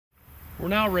We're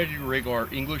now ready to rig our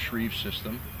English Reeves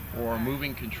system, or our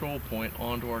moving control point,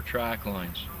 onto our track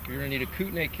lines. You're going to need a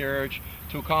kootenai carriage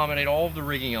to accommodate all of the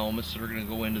rigging elements that are going to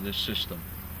go into this system.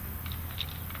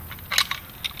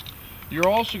 You're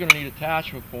also going to need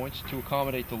attachment points to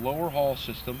accommodate the lower haul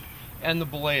system and the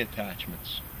belay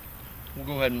attachments. We'll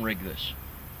go ahead and rig this.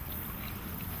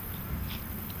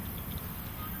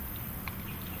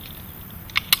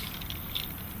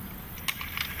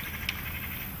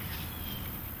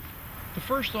 The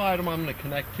first item I'm going to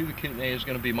connect to the kootenai is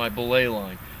going to be my belay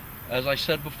line. As I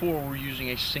said before, we're using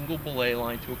a single belay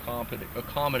line to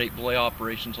accommodate belay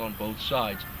operations on both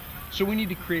sides. So we need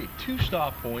to create two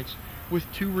stop points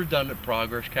with two redundant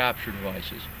progress capture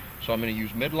devices. So I'm going to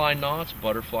use midline knots,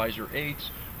 butterflies or 8s,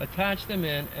 attach them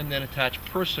in, and then attach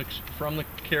prusiks from the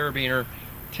carabiner,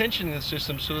 tensioning the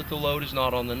system so that the load is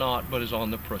not on the knot but is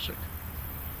on the prusik.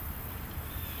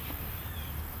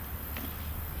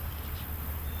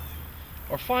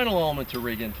 Our final element to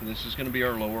rig into this is going to be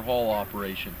our lower haul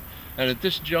operation. And at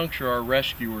this juncture, our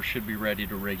rescuer should be ready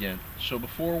to rig in. So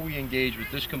before we engage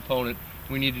with this component,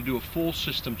 we need to do a full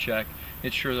system check,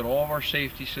 ensure that all of our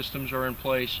safety systems are in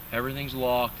place, everything's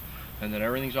locked, and that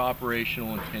everything's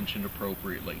operational and tensioned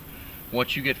appropriately.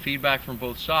 Once you get feedback from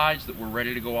both sides that we're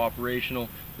ready to go operational,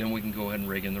 then we can go ahead and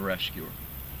rig in the rescuer.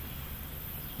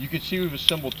 You can see we've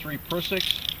assembled 3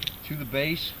 prusiks to the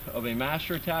base of a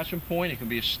master attachment point. It can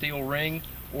be a steel ring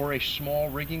or a small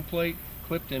rigging plate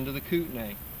clipped into the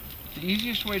kootenai. The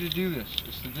easiest way to do this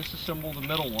is to disassemble the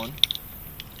middle one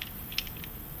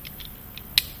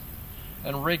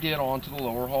and rig it onto the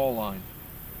lower haul line.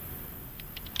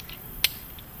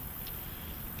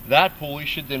 That pulley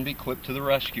should then be clipped to the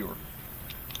rescuer.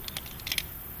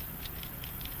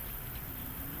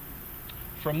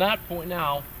 From that point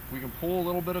now, we can pull a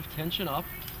little bit of tension up,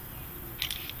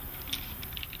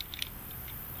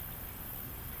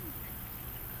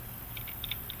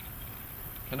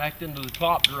 connect into the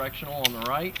top directional on the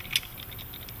right,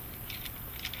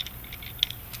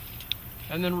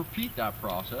 and then repeat that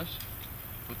process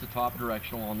with the top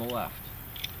directional on the left.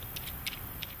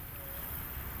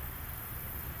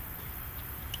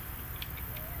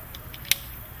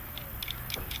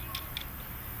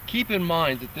 Keep in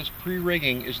mind that this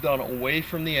pre-rigging is done away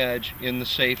from the edge in the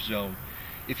safe zone.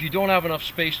 If you don't have enough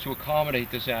space to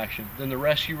accommodate this action, then the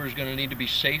rescuer is going to need to be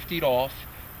safetied off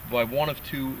by one of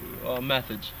two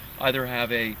methods. Either have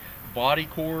a body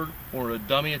cord or a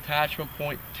dummy attachment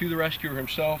point to the rescuer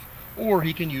himself, or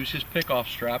he can use his pickoff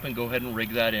strap and go ahead and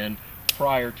rig that in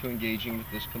prior to engaging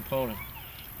with this component.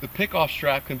 The pickoff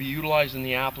strap can be utilized in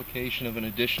the application of an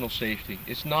additional safety.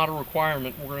 It's not a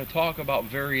requirement. We're going to talk about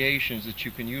variations that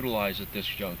you can utilize at this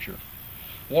juncture.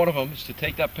 One of them is to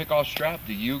take that pickoff strap,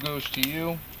 the U goes to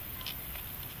you.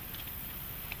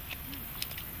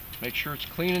 Make sure it's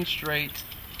clean and straight.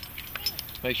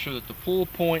 Make sure that the pull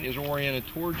point is oriented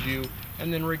towards you,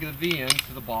 and then rig the V end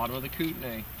to the bottom of the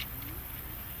kootenai.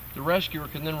 The rescuer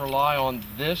can then rely on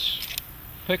this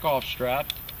pickoff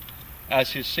strap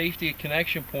as his safety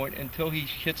connection point until he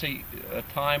hits a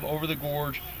time over the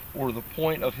gorge or the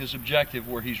point of his objective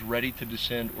where he's ready to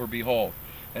descend or be hauled.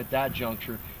 At that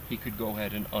juncture, he could go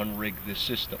ahead and unrig this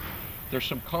system. There's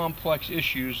some complex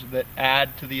issues that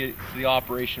add to the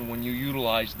operation when you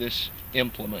utilize this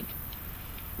implement.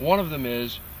 One of them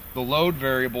is the load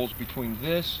variables between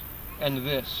this and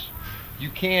this. You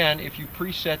can, if you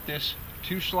preset this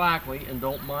too slackly and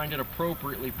don't mind it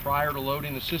appropriately prior to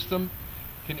loading the system,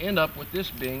 can end up with this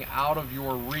being out of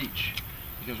your reach.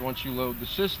 Because once you load the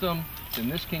system, then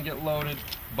this can get loaded,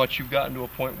 but you've gotten to a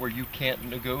point where you can't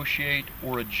negotiate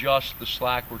or adjust the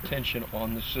slack or tension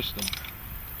on the system.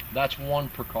 That's one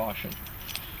precaution.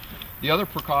 The other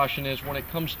precaution is when it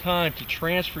comes time to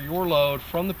transfer your load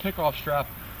from the pickoff strap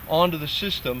onto the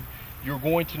system, you're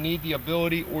going to need the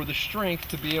ability or the strength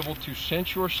to be able to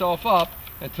cinch yourself up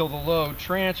until the load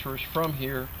transfers from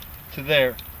here to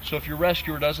there. So if your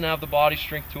rescuer doesn't have the body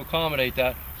strength to accommodate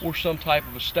that, or some type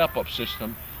of a step-up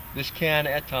system, this can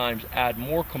at times add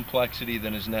more complexity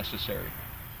than is necessary.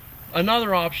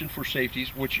 Another option for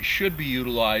safeties, which should be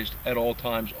utilized at all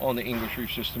times on the English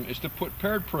Reeves system, is to put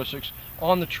paired prusiks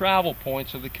on the travel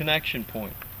points of the connection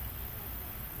point.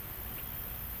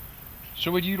 So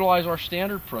we'd utilize our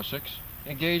standard prusiks,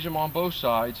 engage them on both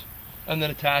sides, and then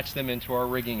attach them into our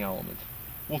rigging element.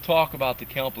 We'll talk about the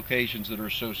complications that are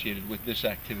associated with this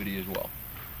activity as well.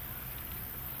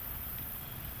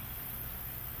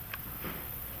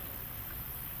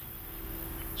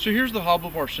 So here's the hub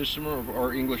of our system, of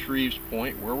our English Reeves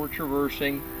point, where we're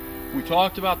traversing. We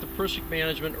talked about the prusik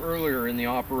management earlier in the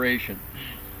operation.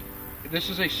 This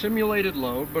is a simulated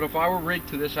load, but if I were rigged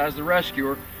to this as the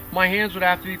rescuer, my hands would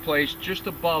have to be placed just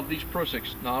above these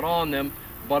prusicks, not on them,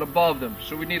 but above them.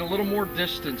 So we need a little more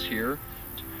distance here.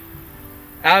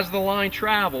 As the line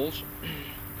travels,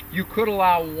 you could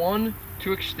allow one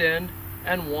to extend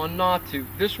and one not to.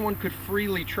 This one could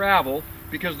freely travel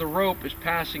because the rope is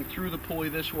passing through the pulley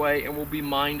this way and will be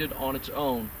minded on its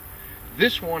own.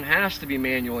 This one has to be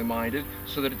manually minded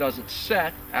so that it doesn't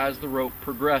set as the rope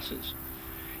progresses.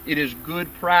 It is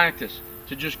good practice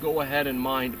to just go ahead and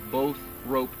mind both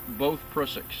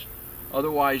prusicks.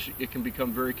 Otherwise, it can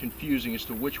become very confusing as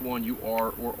to which one you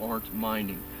are or aren't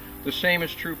minding. The same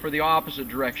is true for the opposite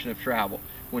direction of travel.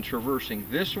 When traversing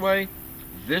this way,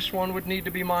 this one would need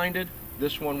to be minded,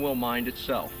 this one will mind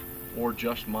itself, or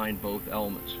just mind both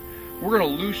elements. We're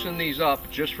going to loosen these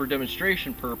up just for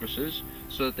demonstration purposes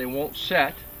so that they won't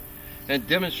set, and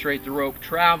demonstrate the rope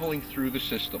traveling through the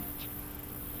system.